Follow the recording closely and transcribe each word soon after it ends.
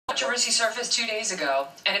controversy surfaced 2 days ago,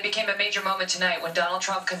 and it became a major moment tonight when Donald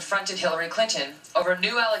Trump confronted Hillary Clinton over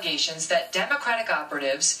new allegations that Democratic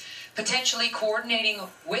operatives, potentially coordinating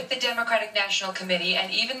with the Democratic National Committee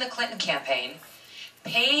and even the Clinton campaign,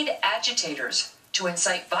 paid agitators to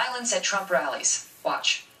incite violence at Trump rallies.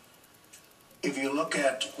 Watch. If you look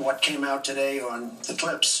at what came out today on the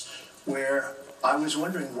clips, where I was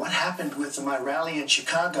wondering what happened with my rally in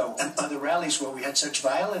Chicago and other rallies where we had such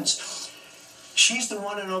violence. She's the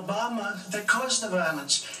one in Obama that caused the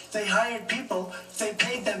violence. They hired people, they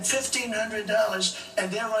paid them $1,500, and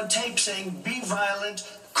they're on tape saying, be violent,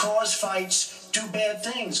 cause fights, do bad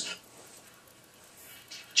things.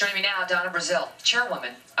 Joining me now, Donna Brazil,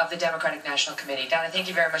 chairwoman of the Democratic National Committee. Donna, thank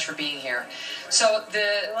you very much for being here. So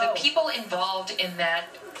the people involved in that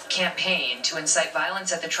campaign to incite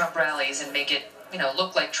violence at the Trump rallies and make it,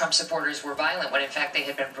 look like Trump supporters were violent when in fact they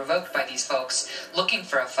had been provoked by these folks looking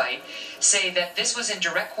for a fight, say that this was in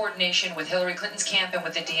direct coordination with Hillary Clinton's camp and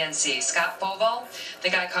with the DNC. Scott Foval, the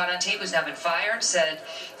guy caught on tape who's now been fired, said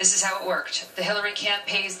this is how it worked. The Hillary camp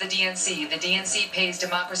pays the DNC pays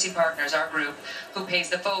Democracy Partners, our group, who pays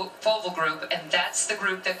the Foval group, and that's the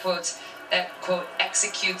group that quote,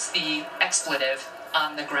 executes the expletive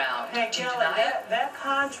on the ground. Hey, Kelly, that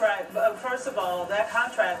contract, first of all, that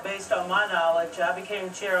contract, based on my knowledge, I became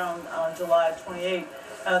chair on July 28th.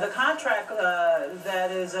 The contract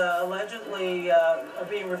that is allegedly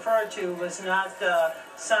being referred to was not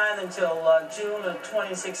signed until June of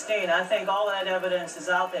 2016. I think all that evidence is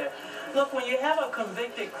out there. Look, when you have a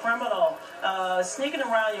convicted criminal sneaking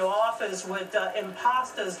around your office with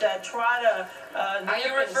imposters that try to... Are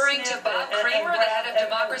you referring to Bob Kramer, the head of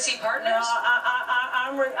Democracy Partners?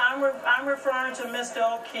 No, I'm referring to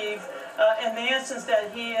Mr. O'Keefe in the instance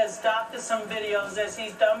that he has doctored some videos as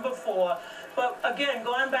he's done before. But again,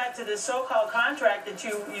 going back to this so-called contract that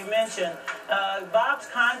you mentioned, Bob's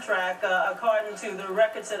contract, according to the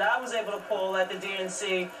records that I was able to pull at the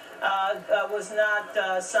DNC, was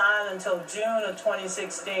not signed until June of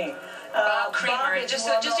 2016. Bob Kramer, just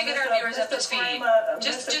to get our viewers up to speed,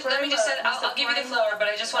 let me just say, I'll give you the floor, but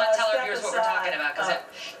I just want to tell our viewers what we're talking about, because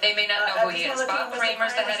they may not know who he is. Bob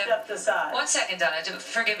Kramer's the head of... One second, Donna,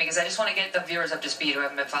 forgive me, because I just want to get the viewers up to speed who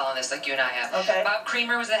haven't been following this like you and I have. Okay. Bob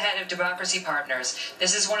Kramer was the head of Democracy Partners.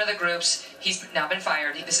 This is one of the groups, he's now been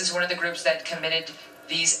fired, this is one of the groups that committed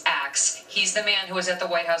these acts. He's the man who was at the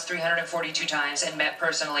White House 342 times and met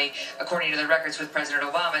personally, according to the records, with President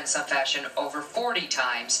Obama in some fashion over 40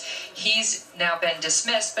 times. He's now been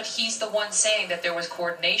dismissed, but he's the one saying that there was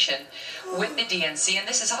coordination with the DNC, and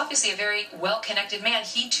this is obviously a very well-connected man.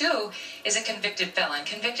 He, too, is a convicted felon,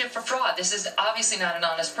 convicted for fraud. This is obviously not an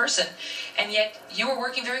honest person, and yet you were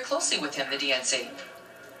working very closely with him, the DNC.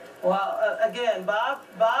 Well, again,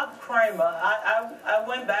 Bob Kramer, I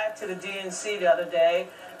went back to the DNC the other day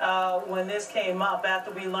when this came up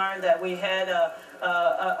after we learned that we had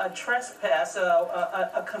a trespass,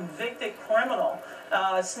 a convicted criminal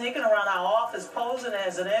sneaking around our office posing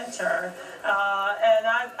as an intern, and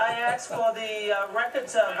I asked for the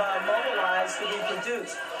records of Mobilize to be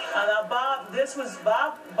produced. Now, Bob, this was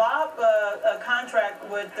Bob contract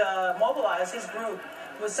with Mobilize, his group,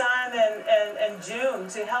 was signed in June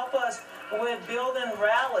to help us with building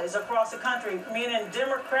rallies across the country, meaning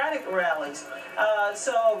Democratic rallies.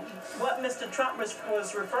 So what Mr. Trump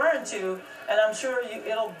was referring to, and I'm sure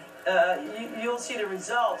you'll see the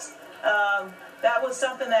results, that was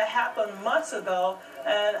something that happened months ago,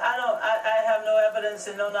 and I have no evidence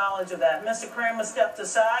and no knowledge of that. Mr. Kramer stepped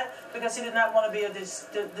aside because he did not want to be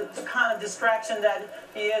the kind of distraction that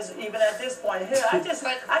he is even at this point. Here,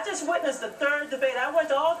 I just witnessed the third debate. I went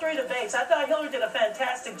to all three debates. I thought Hillary did a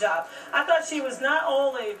fantastic job. I thought she was not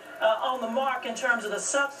only on the mark in terms of the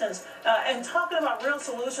substance and talking about real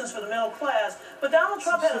solutions for the middle class, but Donald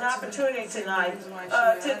Trump had an opportunity tonight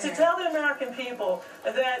to tell the American people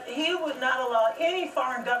that he would not allow any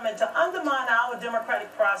foreign government to undermine our democratic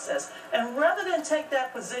process. And rather than take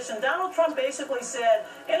that position, Donald Trump basically said,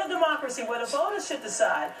 in a democracy where the voters should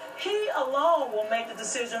decide, he alone will make the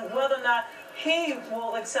decision whether or not he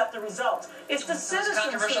will accept the results. It's the citizens.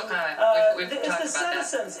 Controversial comment.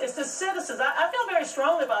 It's the citizens. I feel very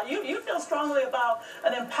strongly about it. You feel strongly about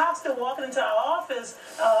an imposter walking into our office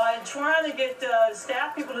and trying to get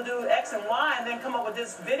staff people to do X and Y and then come up with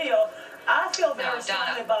this video. I feel very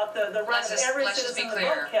strongly about the right of every citizen to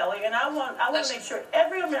vote, Kelly, and I want to make sure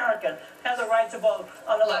every American has the right to vote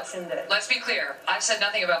on Election Day. Let's be clear. I've said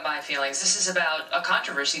nothing about my feelings. This is about a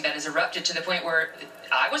controversy that has erupted to the point where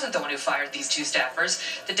I wasn't the one who fired these two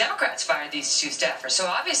staffers. The Democrats fired these two staffers. So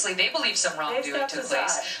obviously they believe some wrongdoing took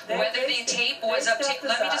place. Whether the tape was obtained,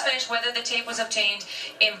 let me just finish, whether the tape was obtained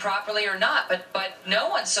improperly or not, but no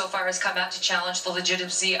one so so far has come out to challenge the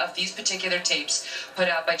legitimacy of these particular tapes put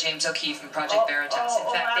out by James O'Keefe and Project Veritas.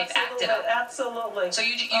 In fact, they've acted on them. Absolutely. So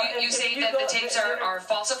you say that the tapes are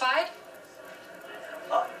falsified?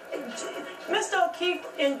 Mr. O'Keefe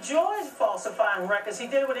enjoys falsifying records. He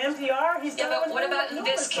did it with NPR. He's done it with what about in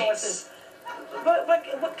this case?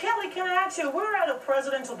 But Kelly, can I ask you? We're at a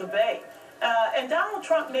presidential debate. And Donald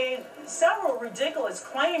Trump made several ridiculous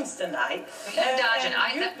claims tonight.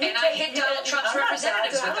 I hit Donald Trump's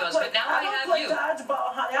representatives with those, but now I have you. I don't play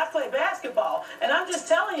dodgeball, honey. I play basketball. And I'm just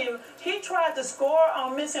telling you, he tried to score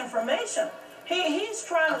on misinformation. He's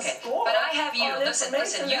trying to score. But I have you. Listen.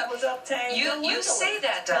 That was obtained you say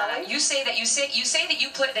that, Donna. You say that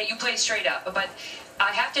you play straight up. But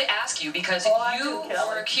I have to ask you because you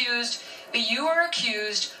were accused. You are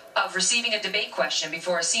accused of receiving a debate question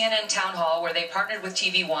before a CNN town hall where they partnered with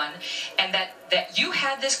TV One, and that you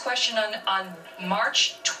had this question on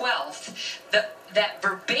March 12th. That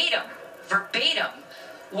verbatim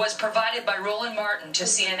was provided by Roland Martin to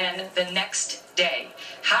CNN the next day.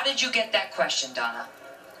 How did you get that question, Donna?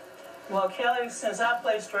 Well, Kelly, since I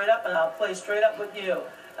play straight up, and I'll play straight up with you,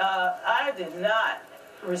 I did not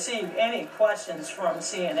receive any questions from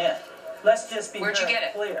CNN. Let's just be Where'd you get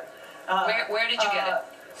it? Clear. Where did you get it?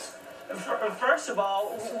 First of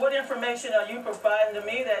all, what information are you providing to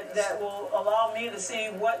me that will allow me to see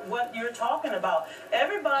what you're talking about?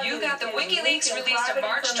 Everybody. You got the WikiLeaks released a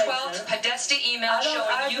March 12th Podesta email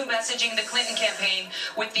showing you messaging the Clinton campaign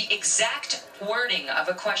with the exact wording of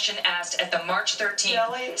a question asked at the March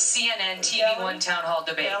 13th CNN TV One town hall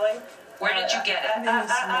debate. Kelly, where did you get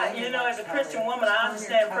it? You know, as a Christian woman, I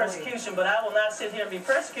understand persecution, but I will not sit here and be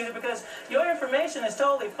persecuted because your information is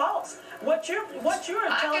totally false. What you're telling me,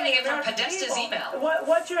 I'm getting it from Podesta's email.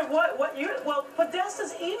 Well,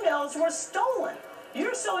 Podesta's emails were stolen.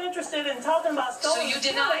 You're so interested in talking about stolen. So you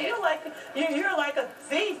deny it. You're like a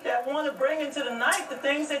thief that want to bring into the night the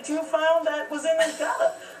things that you found that was in the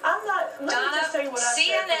gutter. I'm not. Let me just tell you what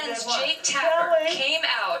CNN's Jake Tapper came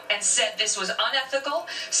out and said this was unethical.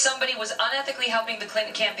 Somebody was unethically helping the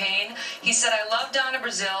Clinton campaign. He said, "I love Donna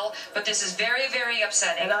Brazile, but this is very, very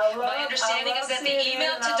upsetting." My understanding is that the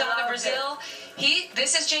email to Donna Brazile.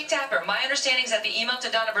 This is Jake Tapper. My understanding is that the email to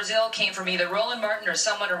Donna Brazile came from either Roland Martin or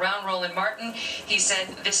someone around Roland Martin. He said,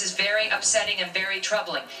 this is very upsetting and very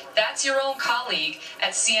troubling. That's your own colleague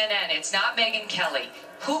at CNN. It's not Megyn Kelly.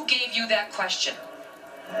 Who gave you that question?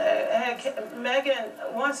 Megyn,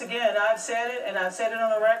 once again, I've said it, and I've said it on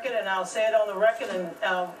the record, and I'll say it on the record, and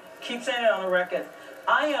I'll keep saying it on the record.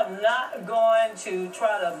 I am not going to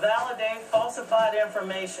try to validate falsified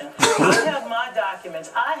information. I have my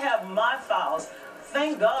documents. I have my files.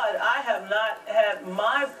 Thank God I have not had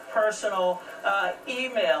my personal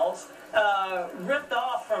emails ripped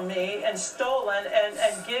off from me and stolen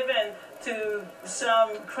and given to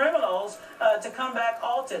some criminals to come back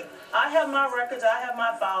altered. I have my records, I have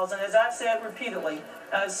my files, and as I've said repeatedly,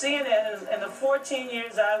 CNN, in the 14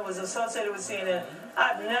 years I was associated with CNN,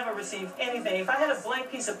 I've never received anything. If I had a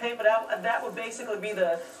blank piece of paper, that would basically be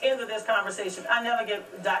the end of this conversation. I never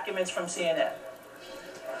get documents from CNN.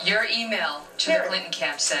 Your email to the Clinton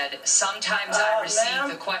camp said, sometimes I receive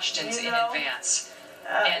the questions in advance.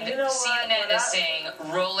 And CNN is saying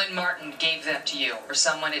Roland Martin gave them to you, or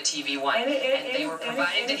someone at TV One, and they were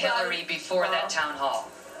provided to Hillary before that town hall.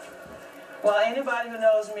 Well, anybody who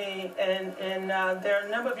knows me, and there are a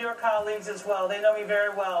number of your colleagues as well, they know me very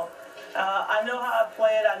well. I know how I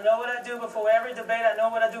play it. I know what I do before every debate. I know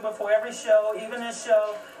what I do before every show, even this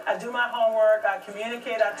show. I do my homework. I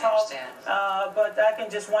communicate. I talk. But I can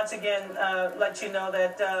just once again let you know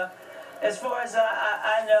that as far as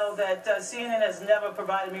I know that CNN has never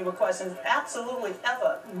provided me with questions. Absolutely,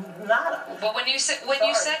 ever. Nada. Well, when you said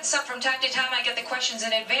from time to time I get the questions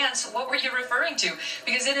in advance, what were you referring to?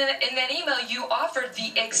 Because in that email you offered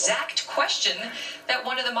the exact question that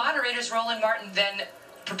one of the moderators, Roland Martin, then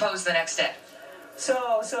proposed the next day.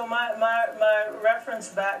 So my reference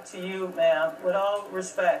back to you, ma'am, with all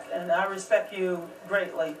respect, and I respect you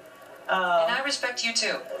greatly. And I respect you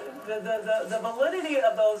too. The validity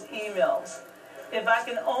of those emails, if I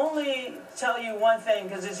can only tell you one thing,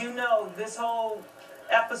 because as you know, this whole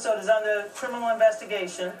episode is under criminal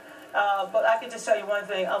investigation, but I can just tell you one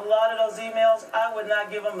thing. A lot of those emails, I would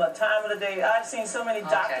not give them the time of the day. I've seen so many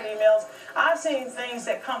doctored emails. I've seen things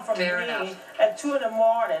that come from me at 2 in the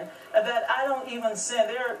morning that I don't even send.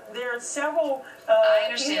 There are several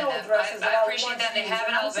email addresses that I appreciate that they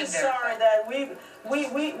haven't all been verified. I'm sorry that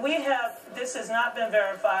we have. This has not been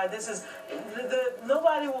verified. This is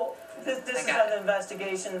nobody will. This is under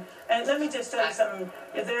investigation. And let me just tell you something.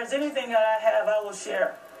 If there's anything that I have, I will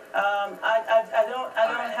share. I don't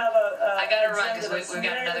have a. I gotta run because we've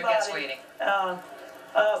got another guest waiting. I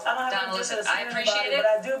don't have Donna, an listen, agenda to I appreciate it. but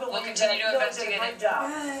I do believe We'll continue to that you did a investigate great it. job.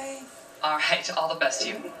 Bye. All right, all the best to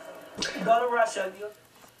you. Go to Russia.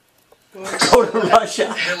 Go to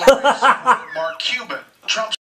Russia. Hillary supported Mark Cuban. Trump's